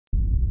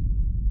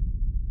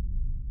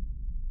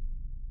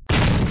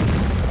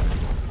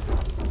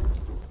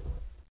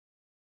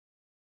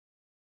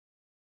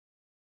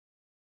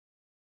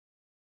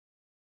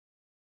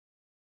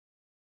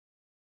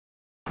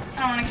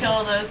don't want to kill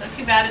all those. I'm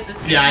too bad at this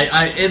game.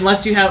 Yeah,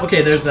 unless you have...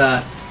 Okay, there's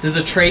a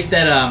trait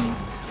that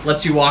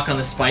lets you walk on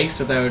the spikes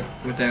without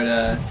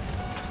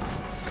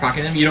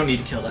proccing them. You don't need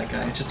to kill that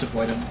guy. Just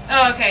avoid him.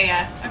 Oh, okay,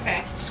 yeah.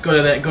 Okay. Just go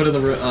to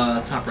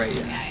the top right,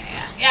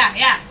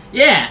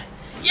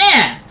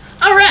 Yeah.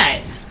 All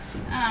right.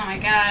 Oh my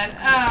god.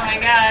 Oh my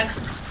god.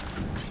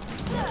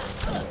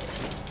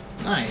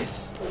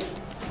 Nice.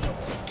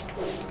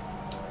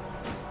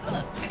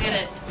 I did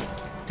it.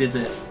 Did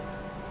it.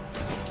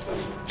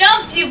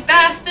 Jump, you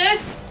bastard!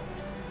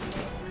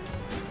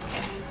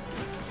 Okay.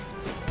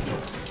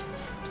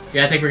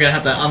 Yeah, I think we're gonna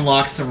have to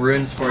unlock some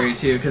runes for you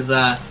too, because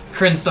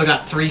Corinne's still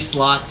got 3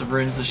 slots of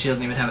runes that she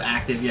doesn't even have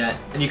active yet,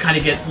 and you kind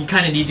of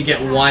need to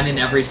get 1 in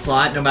every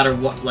slot, no matter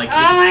what. Like.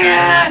 Oh my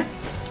god!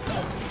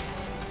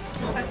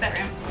 Fuck that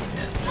room.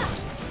 Yeah.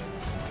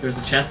 There's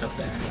a chest up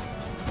there.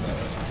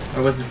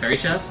 Or was it a fairy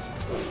chest?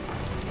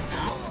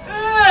 No.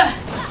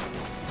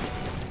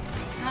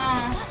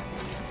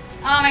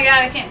 Oh my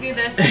god, I can't do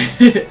this.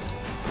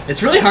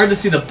 It's really hard to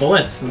see the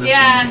bullets in this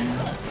one.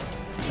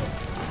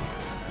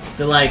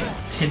 They're like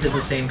tinted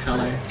the same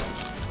color.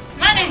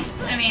 Money!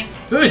 I mean,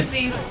 Boots!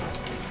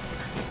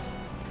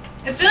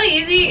 It's really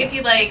easy if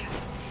you like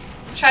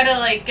try to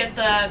like get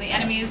the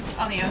enemies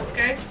on the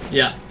outskirts.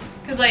 Yeah.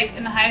 Because like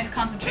in the highest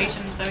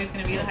concentration, it's always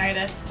going to be the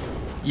hardest.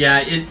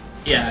 Yeah,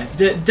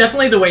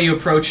 definitely the way you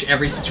approach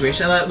every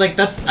situation. Like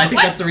I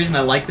think that's the reason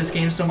I like this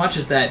game so much,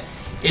 is that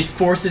it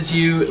forces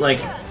you, like,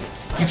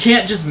 you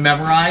can't just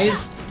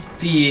memorize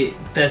the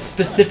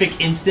specific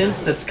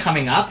instance that's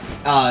coming up.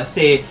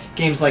 Say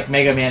games like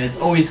Mega Man, it's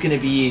always going to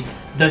be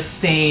the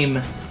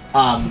same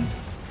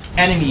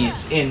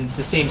enemies in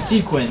the same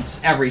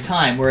sequence every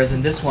time, whereas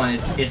in this one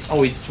it's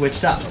always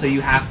switched up. So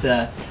you have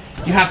to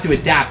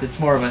adapt. It's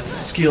more of a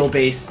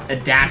skill-based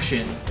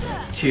adaptation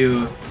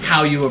to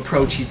how you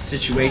approach each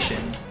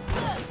situation.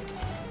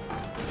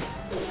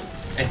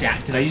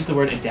 Did I use the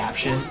word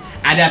adaptation?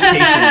 Adaptation.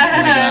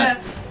 Oh my god.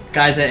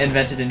 Guys, I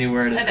invented a new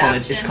word.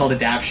 It's called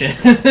adaptation.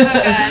 Oh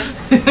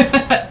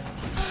god.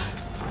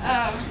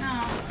 Oh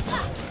no.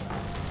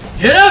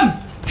 Hit him!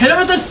 Hit him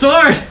with the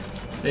sword!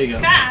 There you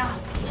go. Ow.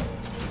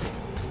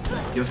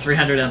 You have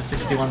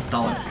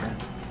 $361, Karen.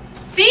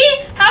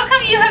 See? How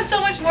come you have so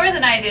much more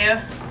than I do?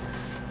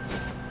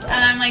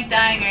 And I'm like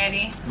dying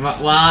already.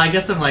 Well, I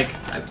guess I'm like,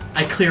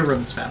 I clear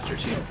rooms faster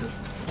too, because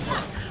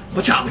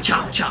wacha.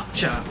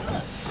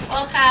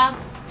 Well, Kyle,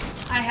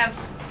 I have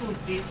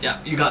foodsies. Yeah,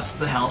 you got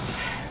the health.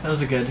 That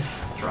was a good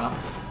drop.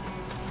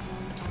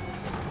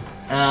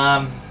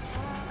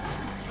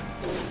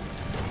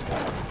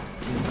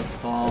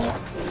 Fall.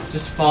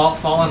 Just fall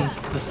on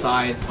the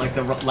side, like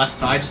the left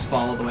side. Just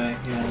fall all the way.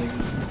 Yeah. There you go.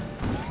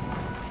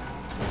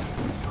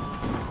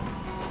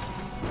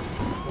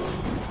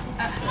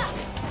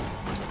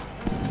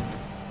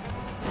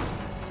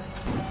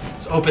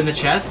 Open the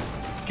chest,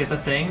 get the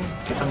thing,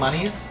 get the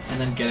monies, and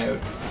then get out.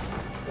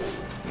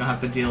 You don't have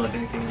to deal with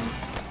anything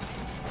else.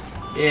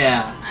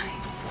 Yeah.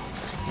 Nice.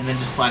 And then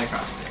just slide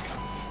across there.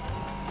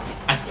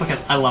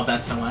 I love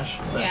that so much.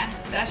 Yeah,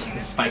 dashing the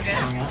is spikes so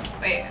good. coming up.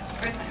 Wait,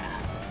 where's my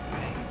map?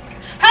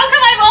 How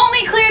come I've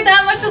only cleared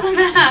that much of the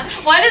map?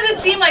 Why does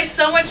it seem like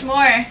so much more?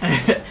 I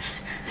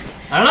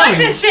don't know. Fuck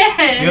this shit!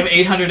 You have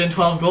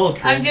 812 gold.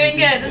 I'm doing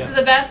good. This is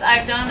the best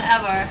I've done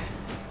ever.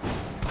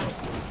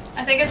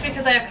 I think it's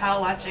because I have Kyle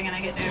watching and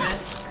I get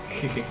nervous.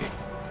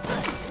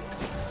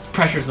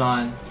 Pressure's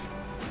on.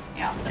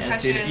 Yeah,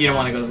 so you don't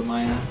want to go to the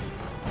Maya.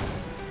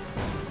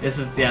 This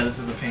is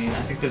a pain.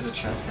 I think there's a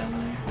chest down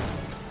there.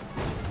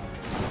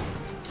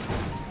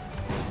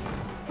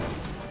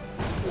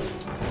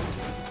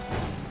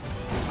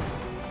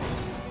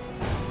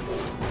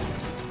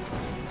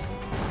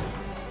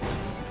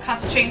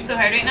 Concentrating so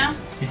hard right now.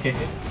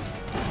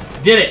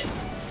 Did it!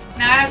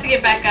 Now I have to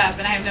get back up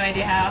and I have no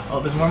idea how. Oh,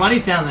 there's more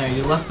monies down there.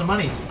 You left some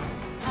monies.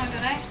 Oh,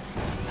 did I?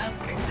 Oh,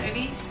 quick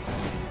 30.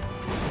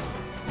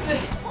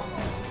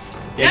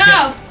 Yeah,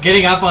 no!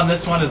 Getting up on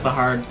this one is the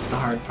hard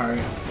part.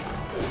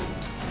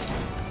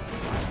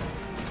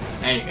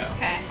 There you go.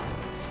 Okay.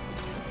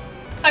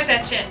 Fuck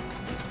that shit.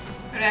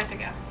 Where do I have to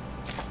go?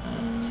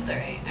 To the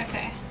right.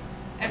 Okay.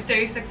 I have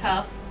 36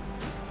 health.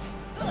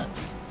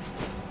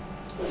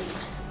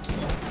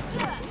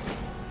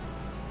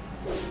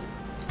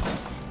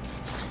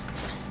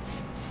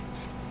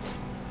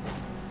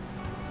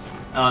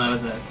 Oh, that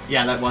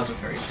was a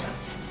fairy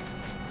chest.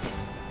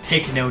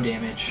 Take no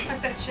damage.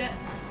 Fuck that shit.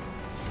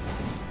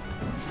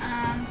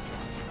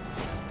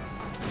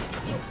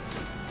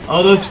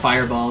 Oh, those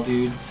fireball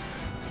dudes.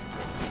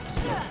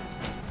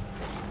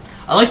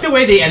 I like the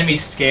way the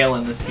enemies scale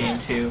in this game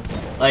too.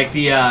 Like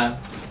the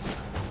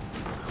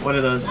what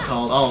are those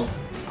called? Oh,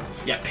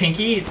 yeah,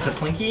 Pinky, the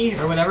Plinky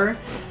or whatever.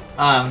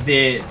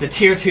 The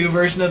tier 2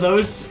 version of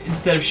those,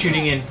 instead of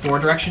shooting in 4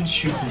 directions,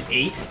 shoots in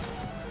 8.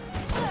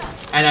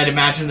 And I'd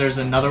imagine there's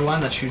another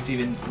one that shoots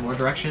even more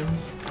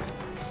directions.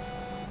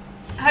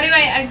 How do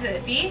I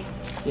exit? B?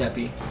 Yeah,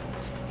 B.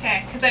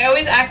 Okay, because I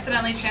always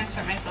accidentally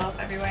transfer myself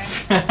everywhere.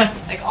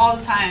 Like all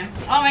the time.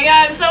 Oh my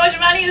god, so much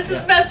money! This is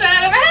the best run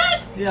I've ever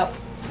had! Yep.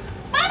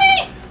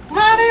 Money!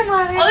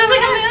 Oh, there's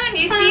like a moon.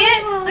 You see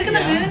it? Look at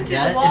the moon through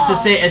the wall. It's the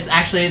same. It's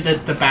actually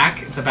the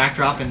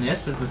backdrop in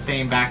this is the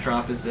same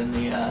backdrop as in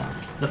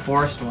the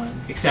forest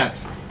one, except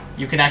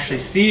you can actually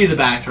see the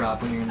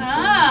backdrop when you're in the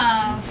forest.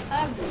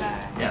 Oh,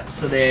 okay. Yep.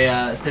 So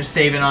they're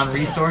saving on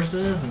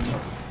resources and.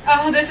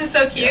 Oh, this is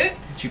so cute. Yeah,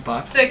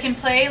 jukebox. So it can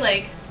play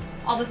like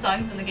all the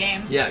songs in the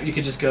game. Yeah, you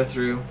could just go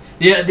through.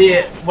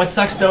 The what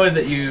sucks though is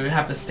that you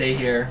have to stay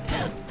here.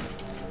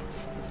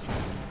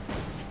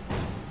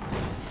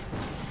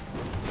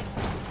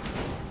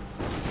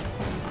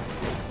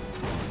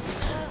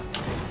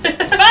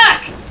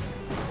 Fuck!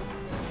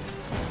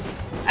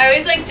 I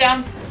always like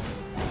jump.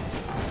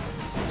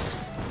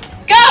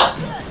 Go!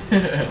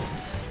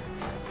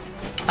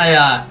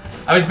 I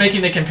was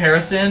making the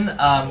comparison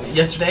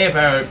yesterday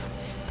about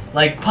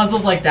like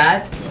puzzles like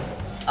that.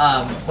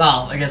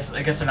 Well, I guess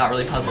they're not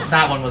really puzzles.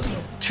 That one was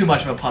too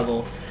much of a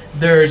puzzle.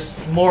 There's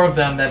more of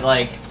them that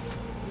like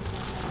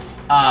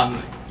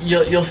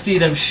you'll see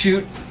them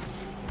shoot,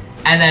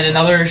 and then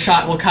another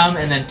shot will come,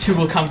 and then two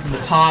will come from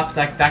the top,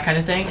 that kind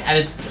of thing.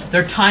 And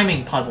they're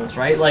timing puzzles,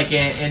 right? Like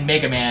in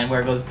Mega Man,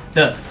 where it goes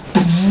the.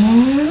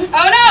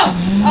 Oh no!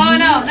 Oh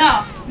no!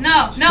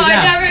 No! I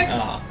never.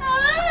 Oh.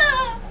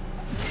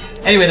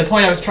 Anyway, the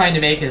point I was trying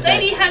to make is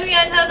Lady that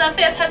Henrietta the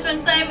Fifth has been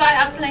slain by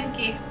a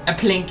Plinky. a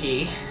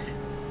Plinky,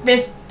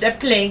 Mr.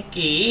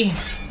 Plinky.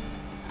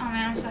 Oh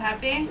man, I'm so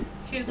happy.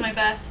 She was my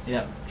best.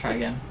 Yep. Try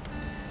again.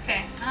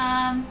 Okay.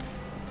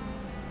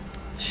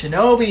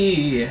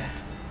 Shinobi.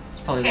 It's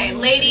probably Okay,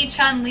 Lady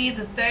Chun-Li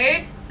the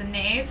Third is a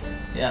knave.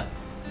 Yep.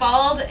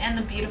 Bald and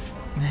the beautiful.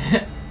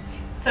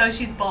 So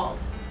she's bald.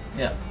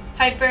 Yep.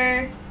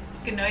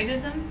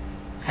 Hypergonoidism.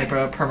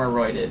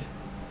 Hyper-permaroided.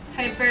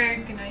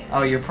 Hypergonoidism.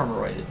 Oh, you're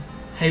permaroided.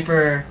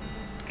 Hyper.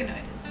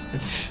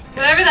 Gonoidism.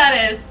 Whatever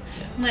that is.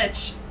 Yeah.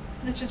 Lich.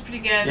 Lich is pretty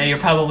good. Yeah, you're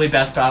probably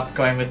best off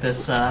going with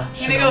this. I'm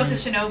gonna go with the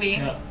Shinobi.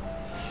 Yep.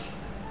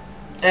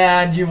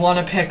 And you want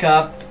to pick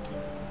up.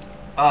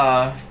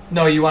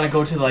 No, you want to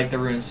go to like the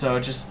ruins. So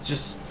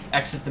just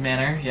exit the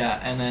manor, yeah,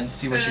 and then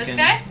see what you this can.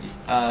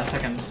 Guy?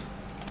 Second.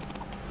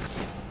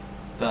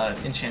 The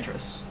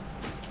enchantress.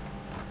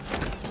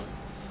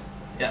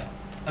 Yeah.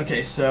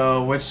 Okay,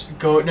 so which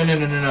go?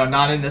 No,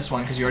 not in this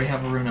one because you already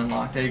have a rune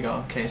unlocked. There you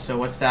go. Okay, so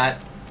what's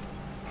that?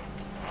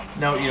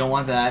 No, you don't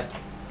want that.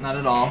 Not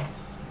at all.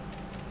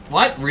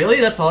 What?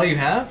 Really? That's all you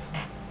have?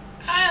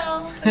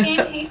 Kyle, the game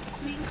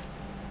hates me.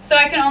 So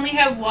I can only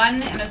have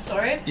one and a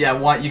sword? Yeah,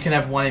 one. You can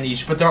have one in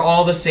each, but they're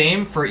all the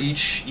same for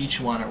each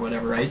one or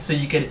whatever, right? So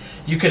you could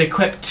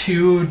equip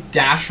 2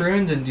 dash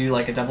runes and do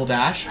like a double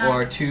dash,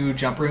 or 2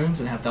 jump runes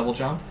and have double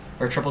jump.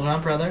 Or triple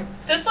jump, rather.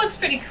 This looks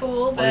pretty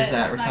cool, but what is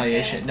that? it's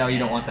Retaliation? No, you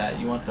don't want that.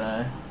 You want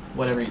the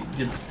whatever you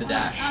did, the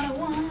dash. I don't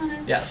want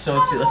it. Yeah. So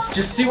let's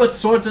just see what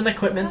swords and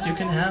equipments you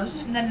can have.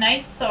 The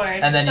knight's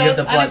sword. And then so you have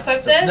the blood.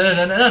 Unequip this?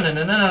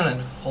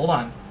 No. Hold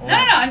on. No.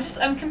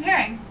 I'm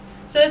comparing.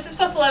 So this is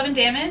plus 11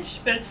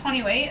 damage, but it's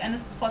 20 weight, and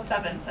this is plus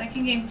 7. So I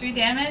can gain 3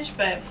 damage,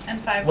 and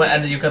 5 weight.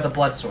 And then you've got the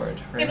blood sword.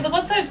 Right? Yeah, but the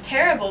blood sword is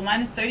terrible.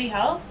 Minus 30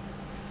 health.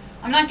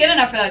 I'm not good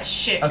enough for that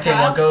shit. Okay,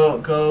 Kyle. well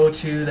go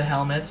to the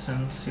helmets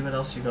and see what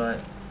else you got.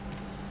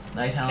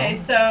 Night helm. Okay,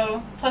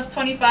 so plus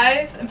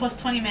 25 and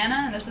plus 20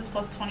 mana, and this is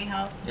plus 20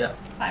 health. Yep.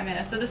 5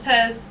 mana. So this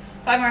has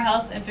 5 more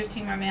health and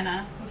 15 more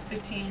mana with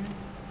 15.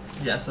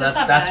 Yeah, so That's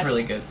that's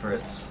really good for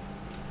its.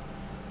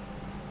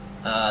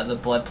 The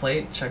blood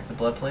plate. Check the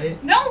blood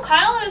plate. No,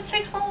 Kyle, it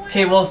takes all the way.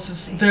 Okay, well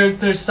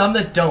there's some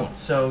that don't.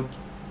 So.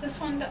 This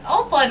one,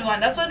 oh, blood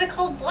one. That's why they're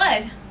called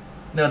blood.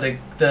 No,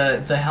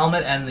 the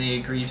helmet and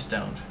the greaves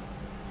don't.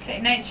 Okay,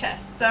 knight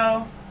chest.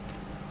 So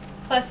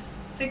plus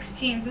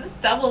 16. So this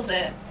doubles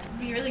it. It'd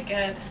be really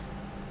good.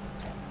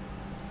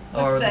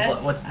 Or this?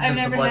 I've does the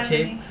never blood had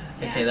cape? any.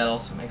 Yeah. Okay, that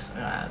also makes.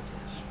 That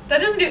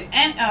doesn't do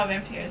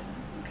vampires.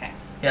 Okay.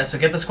 Yeah, so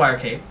get the squire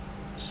cape.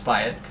 Just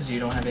buy it because you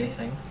don't have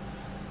anything.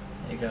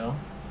 There you go.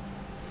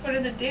 What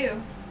does it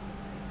do?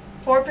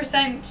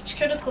 4%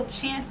 critical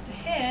chance to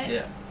hit.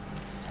 Yeah.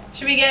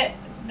 Should we get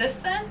this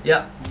then?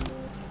 Yep.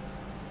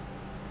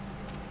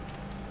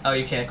 Oh,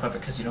 you can't equip it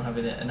because you don't have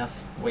enough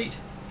weight.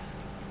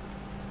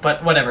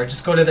 But whatever,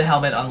 just go to the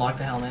helmet, unlock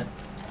the helmet.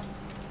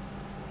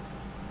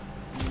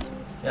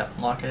 Yep,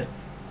 unlock it.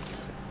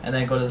 And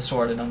then go to the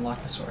sword and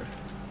unlock the sword.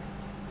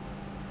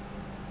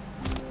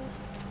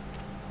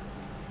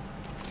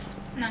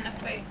 Not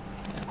enough weight.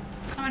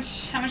 Yeah.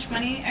 How much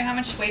money or how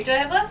much weight do I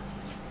have left?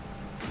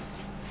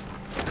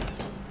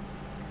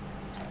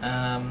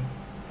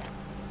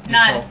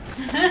 None.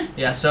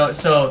 Yeah,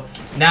 so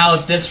now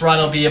this run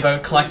will be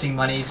about collecting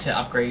money to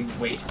upgrade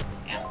weight.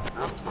 Yeah.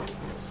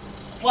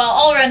 Well,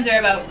 all runs are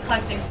about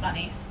collecting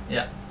monies.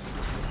 Yeah.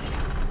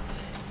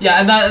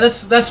 Yeah, and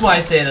that's why I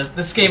say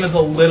this game is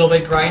a little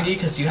bit grindy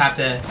because you have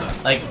to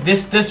like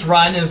this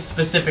run is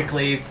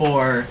specifically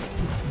for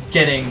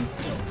getting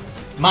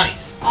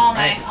monies. All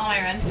my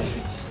runs are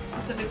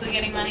specifically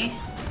getting money.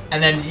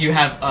 And then you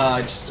have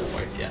just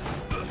avoid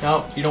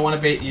No, you don't want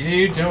to bait.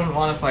 You don't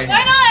want to fight him.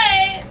 Why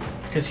not?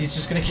 Because he's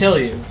just gonna kill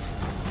you.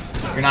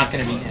 You're not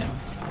gonna beat him.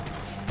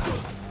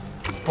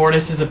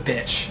 Bortus is a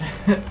bitch.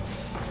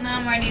 No,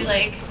 I'm already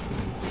like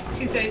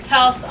 2/3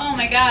 health. Oh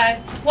my god.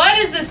 What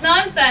is this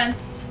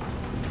nonsense?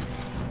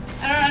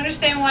 I don't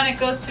understand when it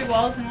goes through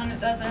walls and when it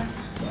doesn't.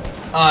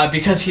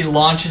 Because he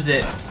launches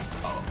it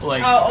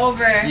like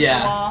over the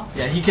wall.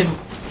 Yeah, he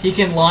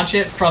can launch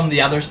it from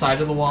the other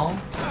side of the wall,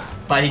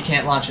 but he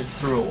can't launch it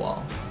through a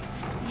wall.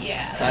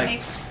 Yeah, that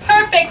makes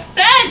perfect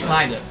sense!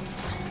 Kind of.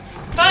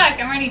 Fuck,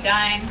 I'm already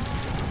dying.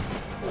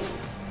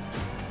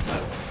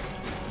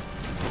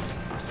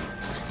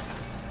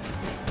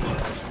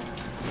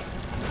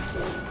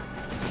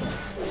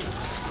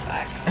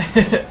 Fuck.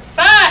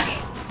 Fuck!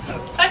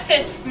 Fuck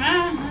tits,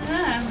 man.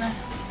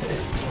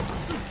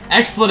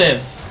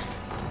 Expletives!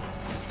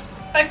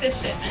 Fuck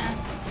this shit, man.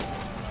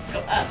 Let's go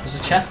up. There's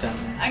a chest down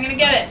there. I'm gonna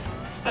get it,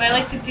 but I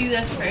like to do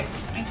this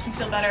first. It makes me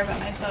feel better about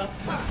myself.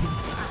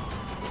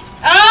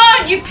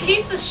 Oh, you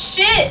piece of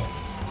shit!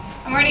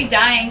 I'm already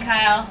dying,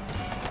 Kyle.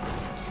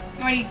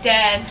 I'm already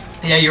dead.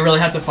 Yeah, you really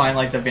have to find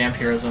like the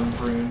vampirism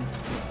rune.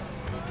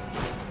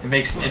 It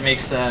makes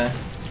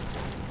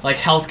like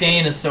health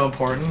gain is so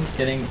important.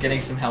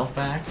 Getting some health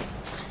back.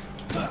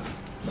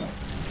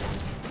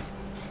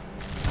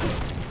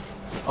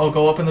 Oh,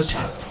 go up in those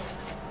chests.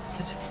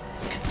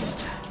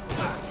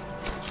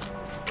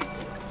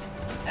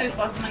 I just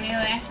lost money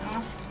there.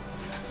 Oh,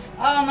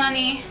 oh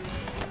money.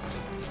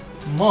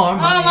 More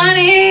money. Oh,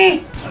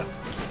 money!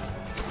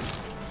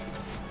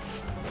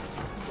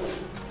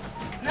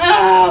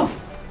 No!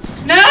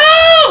 No!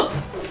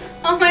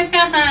 Oh my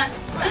god!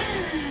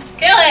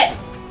 Kill it!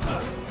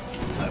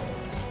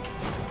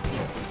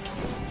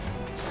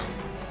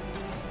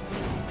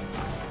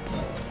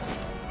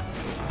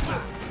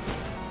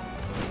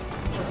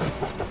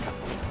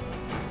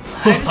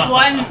 I just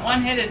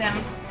one-hitted him.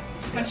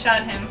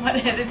 One-shot him.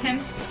 One-hitted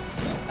him.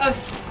 Oh,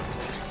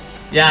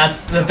 yeah,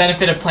 it's the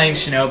benefit of playing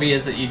Shinobi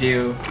is that you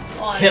do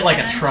hit like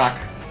a truck.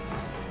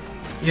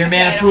 Your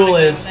mana pool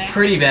is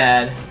pretty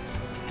bad,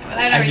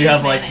 and you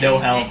have like no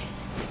health.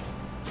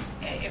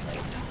 Yeah, you have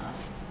like no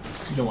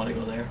health. You don't want to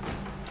go there.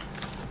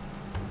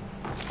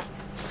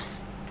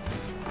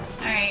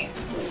 Alright,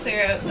 let's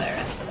clear out the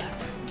rest of that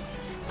rooms.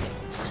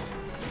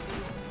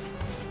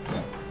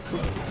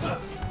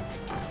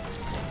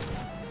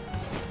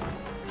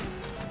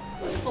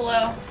 It's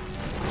below.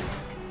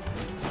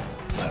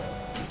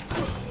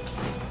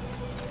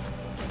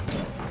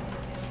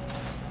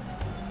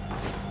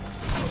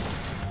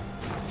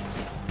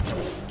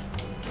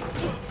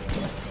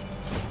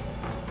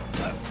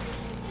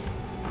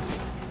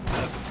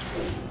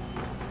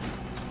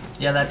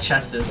 Yeah, that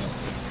chest is.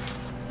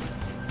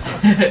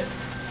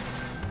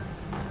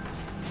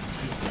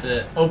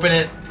 Open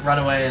it, run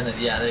away, and then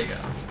yeah, there you go.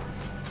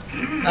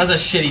 That was a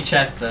shitty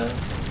chest, though.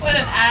 What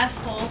an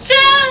asshole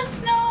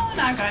chest! No,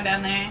 not going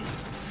down there.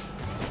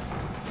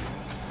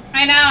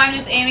 Right now, I'm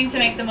just aiming to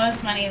make the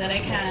most money that I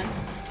can.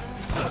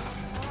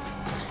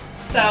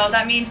 So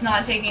that means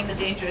not taking the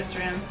dangerous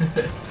rooms.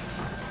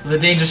 The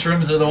dangerous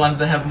rooms are the ones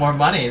that have more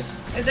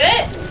monies. Is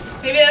it?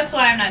 Maybe that's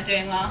why I'm not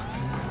doing well.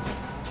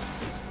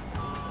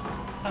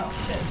 Oh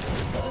shit, that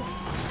was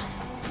close.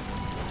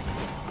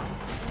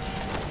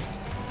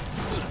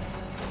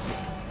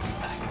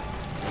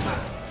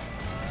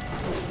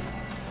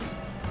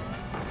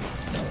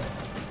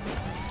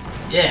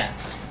 Yeah.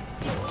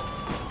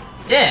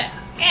 Yeah.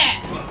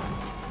 Yeah.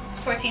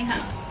 14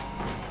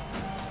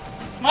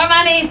 health. More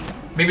monies!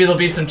 Maybe there'll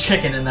be some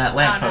chicken in that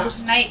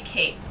lamppost. Oh, no. Night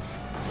cape.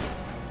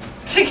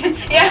 Chicken,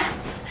 yeah.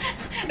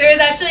 There was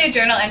actually a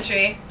journal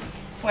entry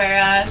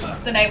where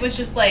the knight was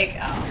just like,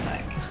 oh fuck.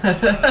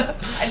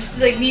 I just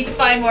like need to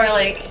find more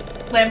like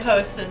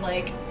lampposts and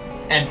like.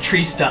 And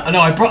tree stuff. Oh,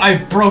 no, I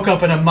broke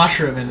up in a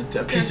mushroom and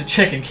a piece of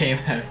chicken came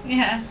out.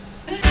 Yeah.